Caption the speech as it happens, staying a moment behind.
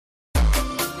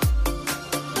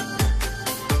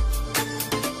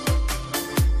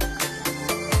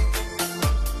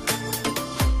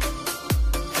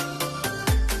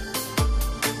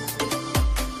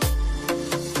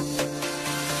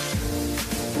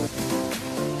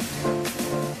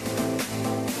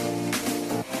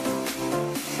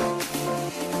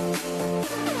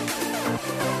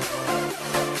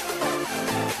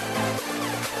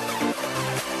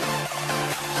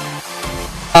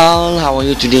all, how are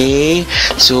you today?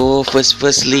 So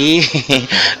firstly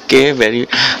okay,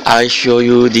 I show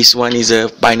you, this one is a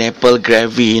pineapple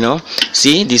gravy, you know.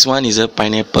 See, this one is a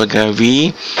pineapple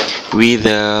gravy with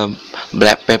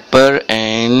black pepper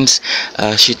and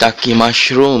shiitake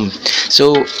mushroom.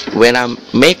 So when I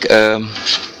make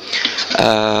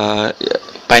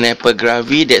pineapple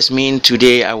gravy, that's mean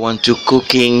today I want to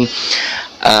cooking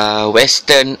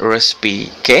Western recipe.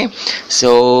 Okay,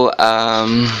 so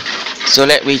so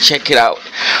let me check it out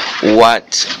what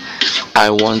I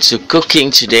want to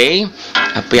cooking today.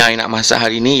 Apa yang I nak masak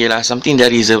hari ni ialah something that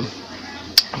is a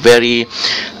very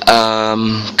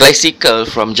classical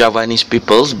from Javanese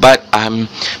peoples, but I'm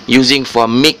using for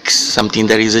mix something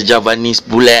that is a Javanese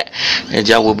bulat,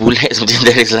 Jawa bulat, something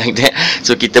that is like that.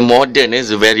 So kita modern,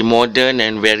 is very modern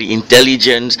and very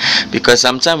intelligent, because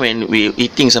sometimes when we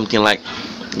eating something like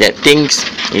that, things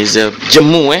is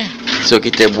jemu so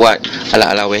kita buat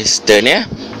ala-ala western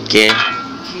okay.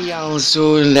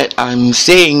 Also, that I'm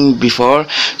saying before,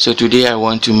 so today I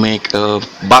want to make a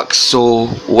bakso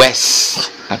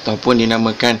west ataupun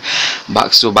dinamakan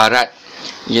bakso barat.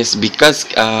 Yes, because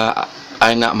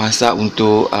I nak masak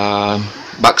untuk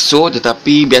bakso,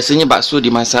 tetapi biasanya bakso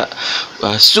dimasak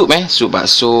soup soup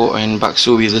bakso and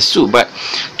bakso with a soup, but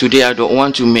today I don't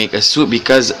want to make a soup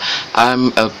because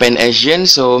I'm a Pan Asian,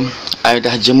 so I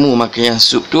dah jemu makan yang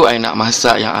soup tu, I nak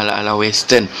masak yang ala-ala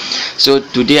western. So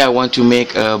today I want to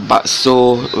make a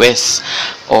bakso west,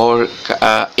 or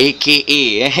a.k.a.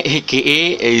 a.k.a.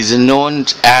 is known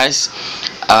as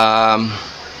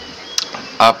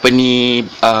apa ni,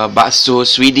 bakso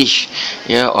Swedish,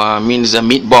 means a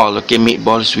meatball. Okay,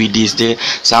 meatball Swedish dia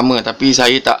sama, tapi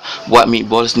saya tak buat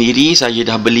meatball sendiri, saya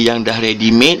dah beli yang dah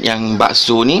ready made yang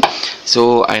bakso ni,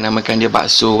 so I namakan dia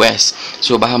bakso west.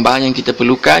 So bahan-bahan yang kita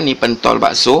perlukan ni pentol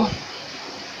bakso,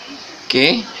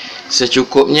 okay,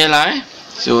 secukupnya lah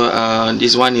So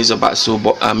this one is a bakso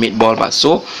meatball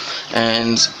bakso,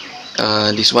 and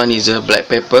this one is a black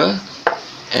pepper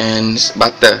and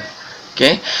butter.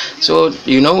 Okay, so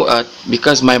you know,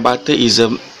 because my butter is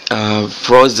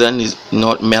frozen, is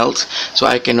not melt, so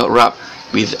I cannot rub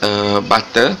with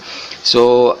butter,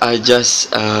 so I just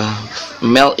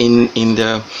melt in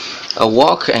the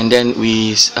wok, and then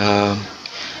we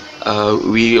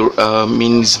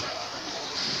means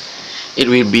it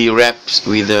will be wrapped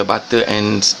with the butter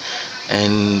and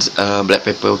black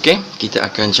pepper. Okay, kita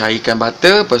akan cairkan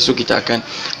butter, lepas tu kita akan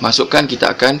masukkan,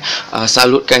 kita akan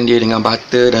salutkan dia dengan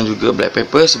butter dan juga black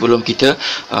pepper sebelum kita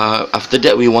after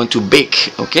that we want to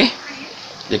bake. Okay,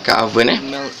 dekat oven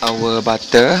melt our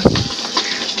butter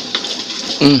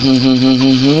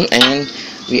and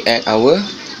we add our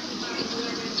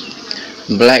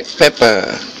black pepper.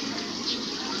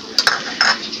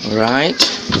 Alright,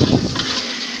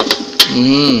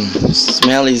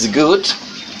 smell is good.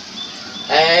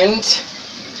 And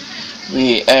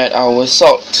we add our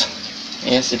salt,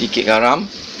 sedikit garam.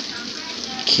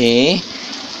 Okay,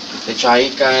 kita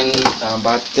cairkan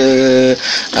butter,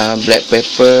 black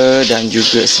pepper dan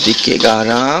juga sedikit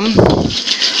garam.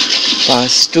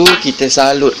 Lepas tu kita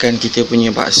salutkan kita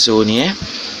punya bakso ni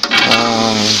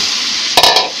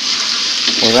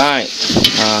alright,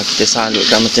 kita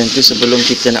salutkan macam tu sebelum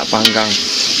kita nak panggang.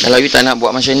 Kalau you tak nak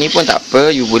buat macam ni pun tak apa,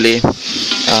 you boleh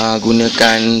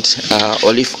gunakan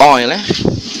olive oil.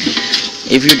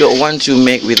 If you don't want to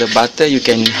make with the butter, you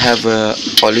can have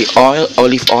olive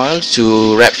oil to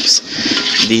wrap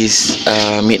this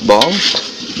meatball.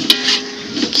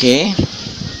 Okay,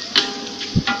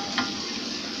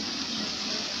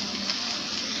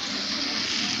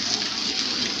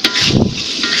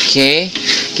 okay,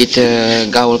 kita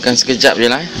gaulkan sekejap je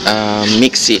lah,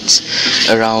 mix it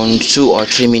around 2 or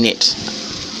 3 minutes.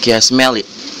 Okay, I smell it.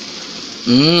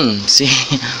 See,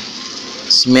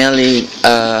 smelling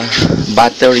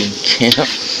buttery, you know,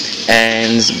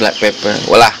 and black pepper.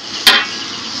 Voila.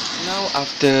 Now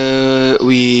after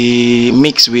we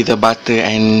mix with the butter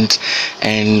and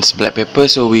black pepper,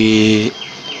 so we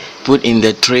put in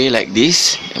the tray like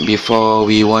this before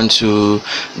we want to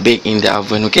bake in the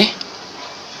oven. Okay.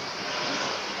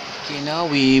 Okay, now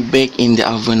we bake in the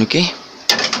oven. Okay,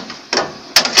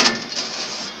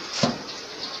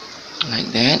 like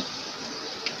that.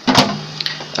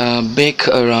 Bake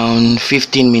around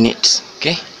 15 minutes.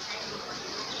 Okay.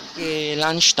 Okay,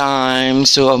 lunchtime,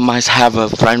 so I must have a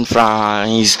french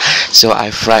fries, so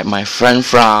I fried my french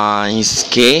fries.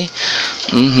 Okay.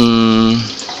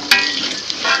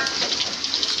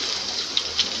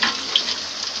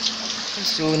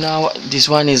 So now this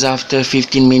one is after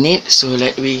 15 minutes, so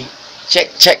let me check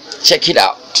it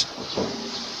out.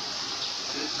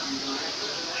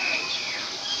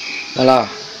 Alah.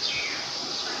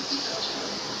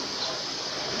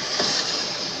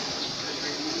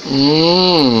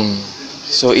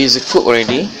 So it's cooked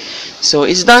already. So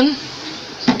it's done.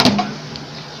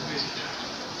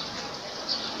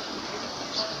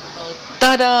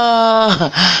 Tada!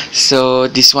 So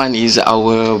this one is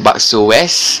our bakso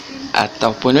west,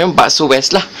 ataupun bakso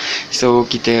west lah. So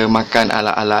kita makan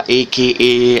ala-ala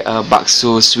a.k.a.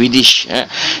 bakso Swedish.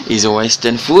 Is a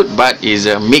western food but is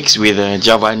mixed with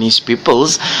Javanese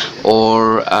peoples,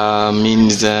 or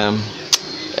means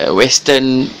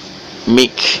western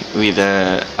mix with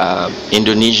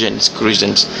Indonesians,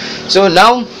 Christians. So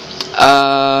now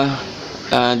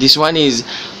this one is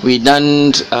we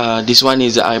done. This one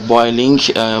is boiling,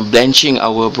 blanching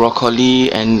our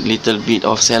broccoli and little bit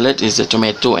of salad is a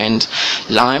tomato and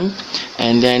lime,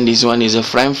 and then this one is a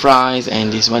french fries,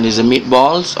 and this one is a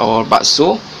meatballs or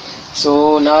bakso.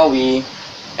 So now we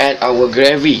add our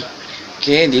gravy.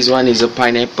 Okay, this one is a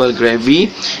pineapple gravy.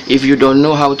 If you don't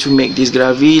know how to make this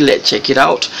gravy, let's check it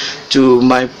out to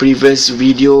my previous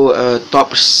video,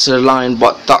 top sirloin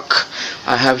buttock.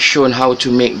 I have shown how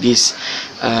to make this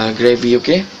gravy.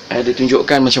 Okay, I ada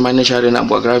tunjukkan macam mana cara nak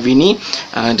buat gravy ni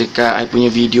dekat I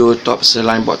punya video top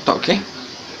sirloin buttock. Okay,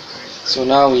 so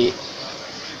now we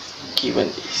given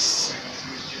this.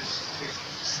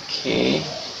 Okay.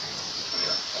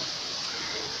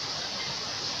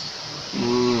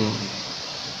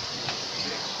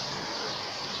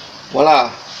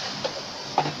 Voila,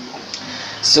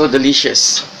 so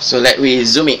delicious. So let me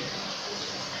zoom it.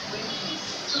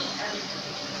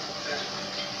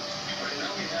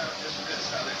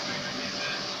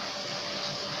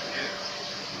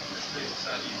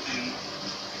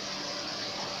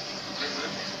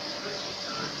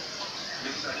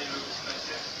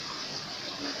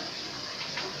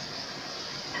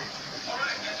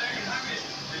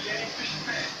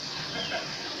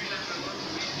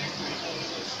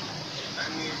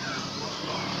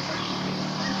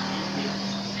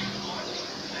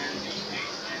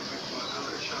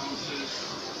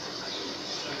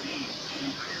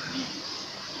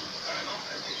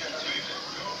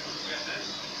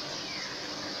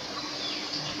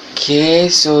 Okay,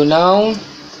 so now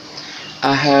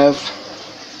I have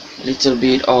little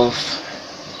bit of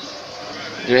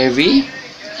gravy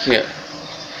here.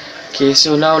 Okay,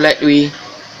 so now let we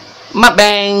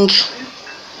mukbang.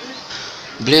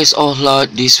 Bless, oh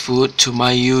Lord, this food to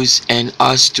my use and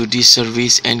us to this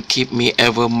service, and keep me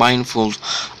ever mindful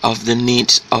of the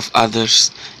needs of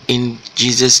others. In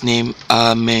Jesus' name,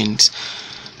 Amen.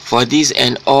 For this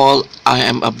and all I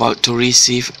am about to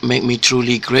receive, make me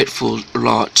truly grateful,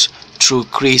 Lord.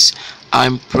 Through Christ, I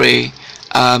pray.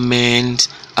 Amen.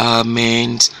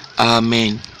 Amen.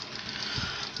 Amen.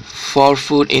 For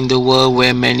food in the world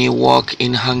where many walk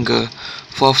in hunger,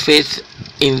 for faith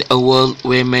in a world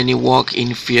where many walk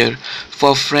in fear,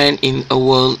 for friend in a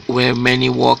world where many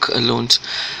walk alone,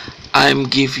 I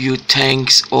give you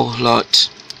thanks, O Lord.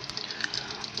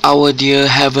 Our dear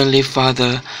Heavenly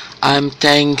Father, I'm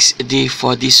thanks thee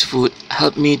for this food.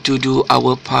 Help me to do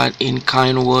our part in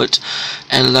kind words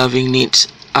and loving needs.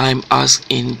 I'm asked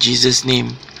in Jesus'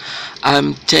 name.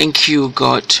 I'm thank you,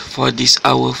 God, for this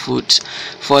our food,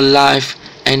 for life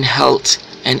and health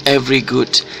and every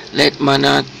good. Let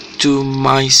manna to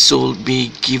my soul be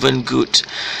given good,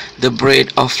 the bread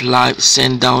of life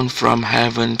sent down from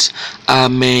heaven.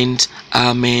 Amen.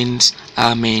 Amen.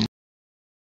 Amen.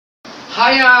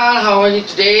 Hi all, how are you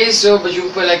today? So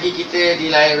berjumpa lagi kita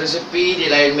di lain resepi, di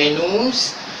lain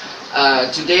menus.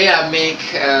 Today I make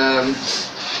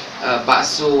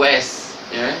bakso west,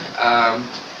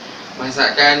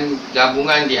 masakan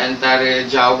gabungan di antara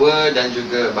Jawa dan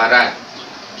juga Barat.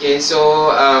 Okay,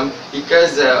 so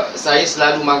because saya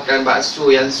selalu makan bakso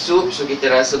yang sup, so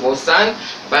kita rasa bosan.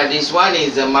 But this one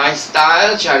is my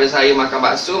style, cara saya makan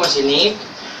bakso macam ni.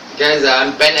 Because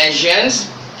I'm Pan Asians,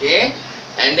 okay.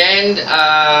 And then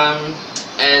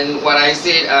and what I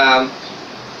said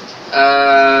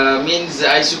means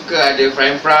I suka ada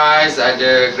french fries,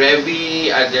 ada gravy,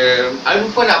 ada, I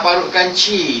lupa nak parutkan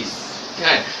cheese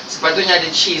kan, sepatutnya ada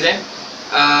cheese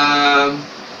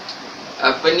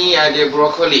apa ni, ada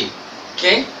broccoli.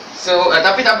 Okay, so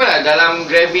tapi tak apalah,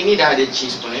 dalam gravy ni dah ada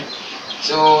cheese pun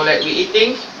So let me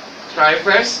eating, try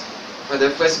first for the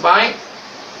first bite.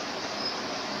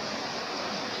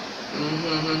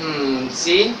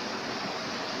 See?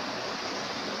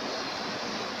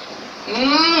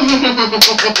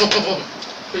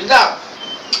 Sedap.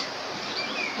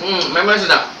 Memang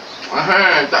sedap.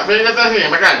 Tak boleh lepas ni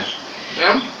makan.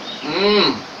 Ya.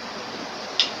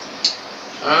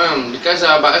 Because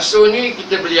bakso ni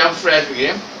kita beli yang fresh,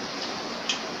 okay?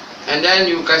 And then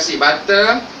you kasih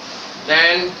butter,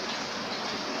 then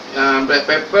black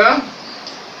pepper,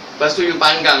 Lepas tu you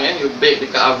panggang you bake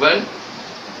dekat oven.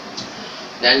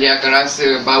 Dan dia akan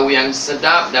rasa bau yang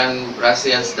sedap dan rasa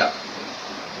yang sedap.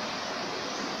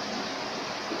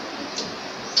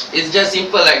 It's just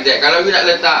simple like that. Kalau you nak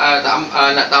letak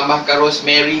nak tambahkan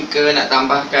rosemary ke, nak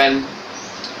tambahkan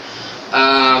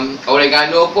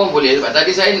oregano pun boleh. Sebab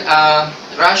tadi saya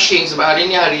rushing sebab hari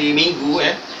ni hari Minggu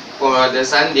for the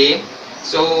Sunday.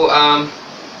 So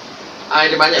I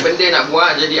ada banyak benda nak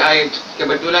buat. Jadi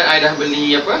kebetulan I dah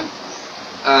beli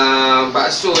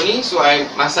bakso ni. So I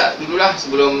masak dululah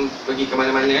sebelum pergi ke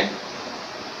mana-mana.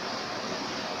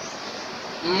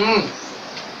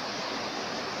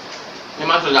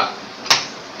 Memang sedap.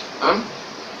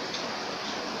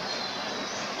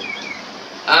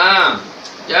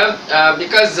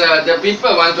 Because the people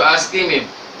want to ask me,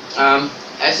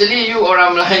 actually you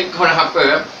orang Melayu korang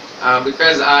apa?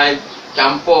 Because I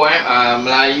campur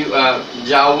Melayu,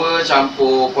 Jawa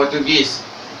campur Portugis.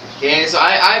 Okay, so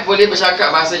I boleh bercakap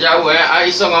bahasa Jawa.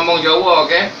 I iso ngomong Jawa,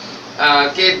 okay.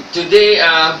 Okay, today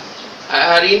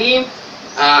hari ni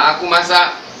aku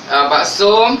masak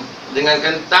bakso dengan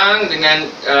kentang dengan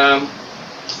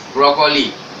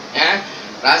brokoli.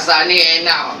 Rasa ni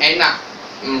enak.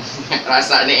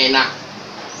 Rasa ni enak.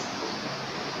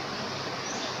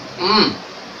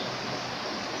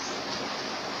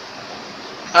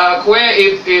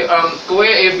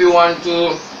 Kuih if you want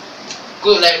to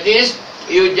cook like this,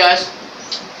 you just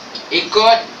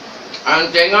ikut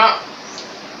tengok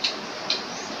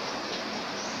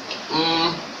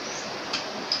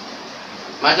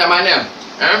macam mana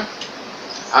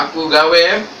aku gawe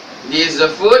this the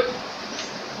food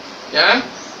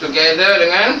together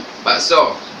dengan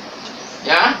bakso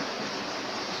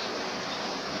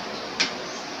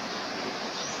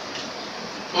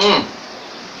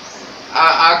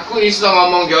aku iso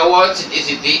ngomong Jawa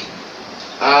siti-siti,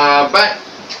 but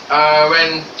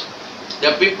when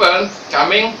the people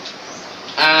coming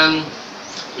and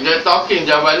they're talking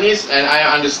Javanese and I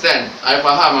understand, I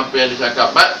faham apa yang dia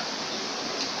cakap, but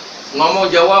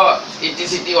ngomong Jawa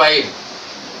siti-siti wae.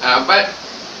 But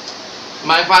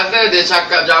my father dia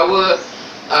cakap Jawa,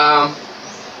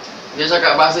 dia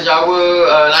cakap bahasa Jawa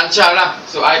lancar lah.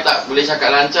 So I tak boleh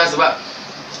cakap lancar sebab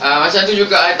macam tu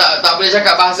juga I tak boleh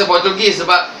cakap bahasa Portugis.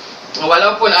 Sebab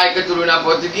walaupun I keturunan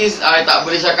Portugis, I tak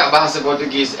boleh cakap bahasa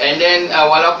Portugis. And then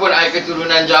walaupun I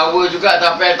keturunan Jawa juga,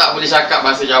 tapi I tak boleh cakap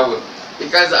bahasa Jawa.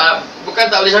 Because bukan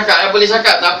tak boleh cakap, I boleh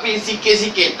cakap tapi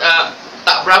sikit-sikit,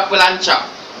 tak berapa lancar.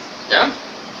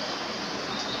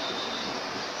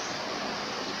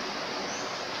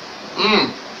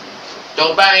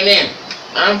 Coba ini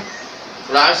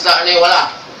rasa ni wala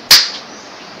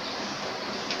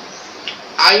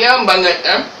ayam banget,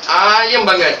 ayam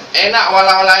banget, enak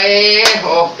wala-wala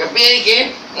oh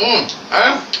kepik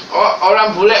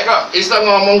orang bule kok iso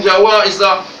ngomong Jawa, iso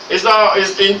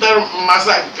inter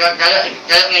masak kayak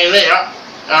ngene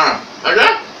ada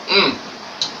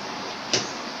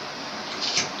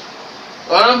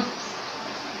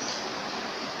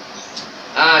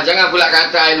jangan pula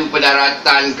kata I lupa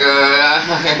daratan ke.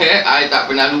 I tak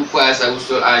pernah lupa asal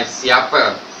usul I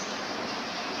siapa.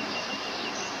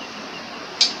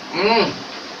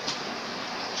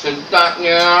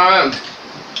 Sedapnya.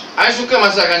 I suka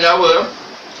masakan Jawa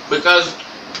because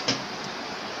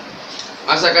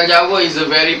masakan Jawa is a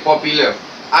very popular.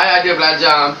 I ada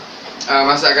belajar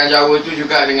masakan Jawa tu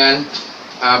juga dengan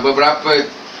beberapa,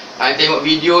 I tengok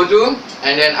video tu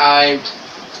and then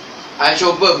I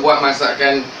cuba buat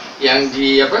masakan yang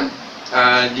diberikan.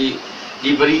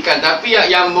 Tapi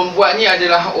yang membuat ni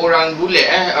adalah orang bule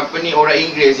orang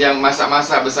Inggeris yang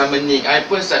masak-masak bersama Nick. I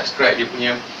pun subscribe dia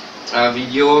punya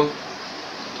video.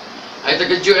 I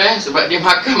terkejut sebab dia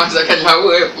makan masakan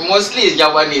Jawa, mostly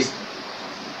Javanese.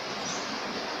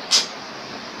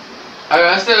 I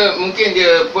rasa mungkin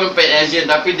dia pun Pan Asian,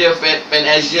 tapi dia Pan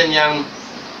Asian yang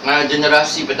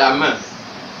generasi pertama.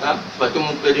 Sebab tu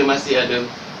muka dia masih ada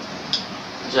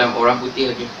macam orang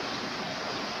putih lagi.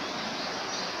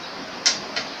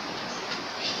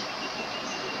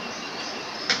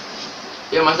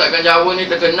 Ya, masakan Jawa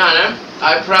ni terkenal.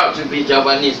 I proud to be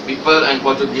Javanese people and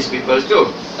Portuguese people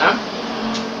too.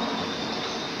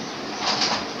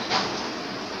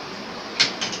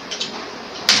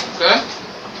 Okay.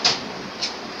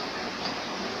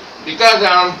 Because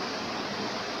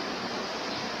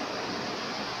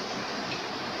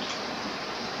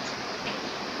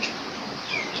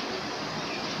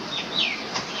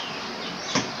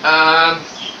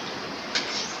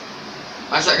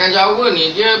masakan Jawa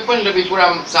ni dia pun lebih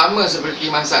kurang sama seperti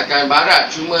masakan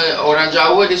Barat. Cuma orang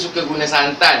Jawa dia suka guna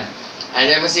santan.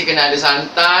 Dan mesti kena ada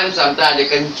santan, sometimes ada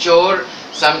kencur,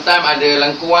 sometimes ada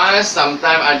lengkuas,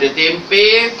 sometimes ada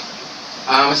tempe.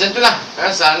 Macam tu lah.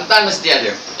 Santan mesti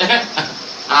ada.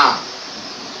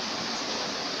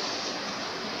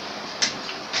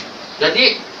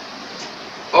 Jadi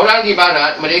orang di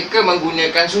barat mereka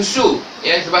menggunakan susu,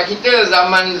 ya, sebab kita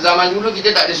zaman dulu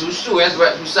kita tak ada susu, ya,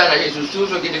 sebab susah nak cari susu,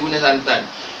 so kita guna santan.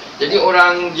 Jadi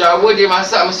orang Jawa dia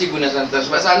masak mesti guna santan,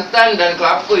 sebab santan dan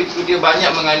kelapa itu dia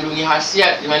banyak mengandungi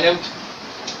khasiat, di mana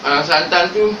santan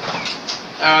tu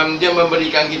dia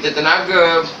memberikan kita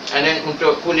tenaga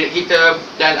untuk kulit kita.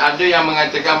 Dan ada yang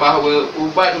mengatakan bahawa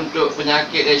ubat untuk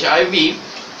penyakit HIV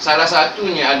salah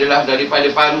satunya adalah daripada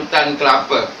parutan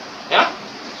kelapa, ya.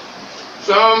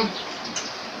 So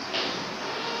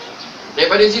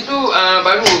daripada situ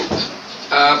baru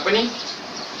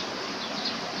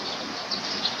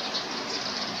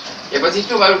daripada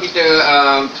situ baru kita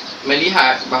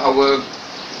melihat bahawa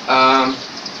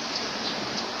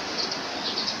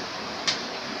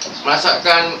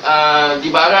masakan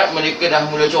di barat mereka dah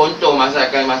mula contoh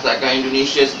masakan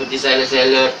Indonesia seperti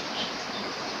salad,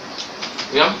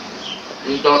 ya,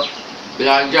 untuk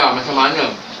belajar macam mana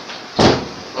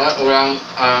orang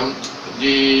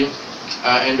di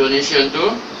Indonesia tu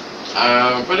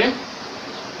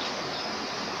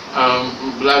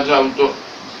belajar untuk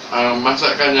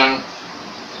masakan yang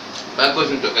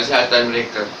bagus untuk kesihatan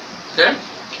mereka. Okay?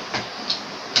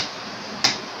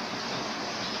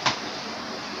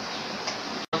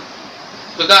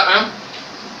 Tetap,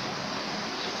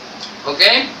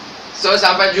 okay? So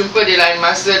sampai jumpa di lain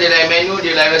masa, di lain menu,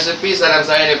 di lain resepi. Salam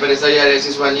saya daripada saya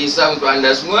Alexiswandy untuk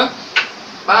anda semua.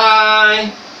 Bye.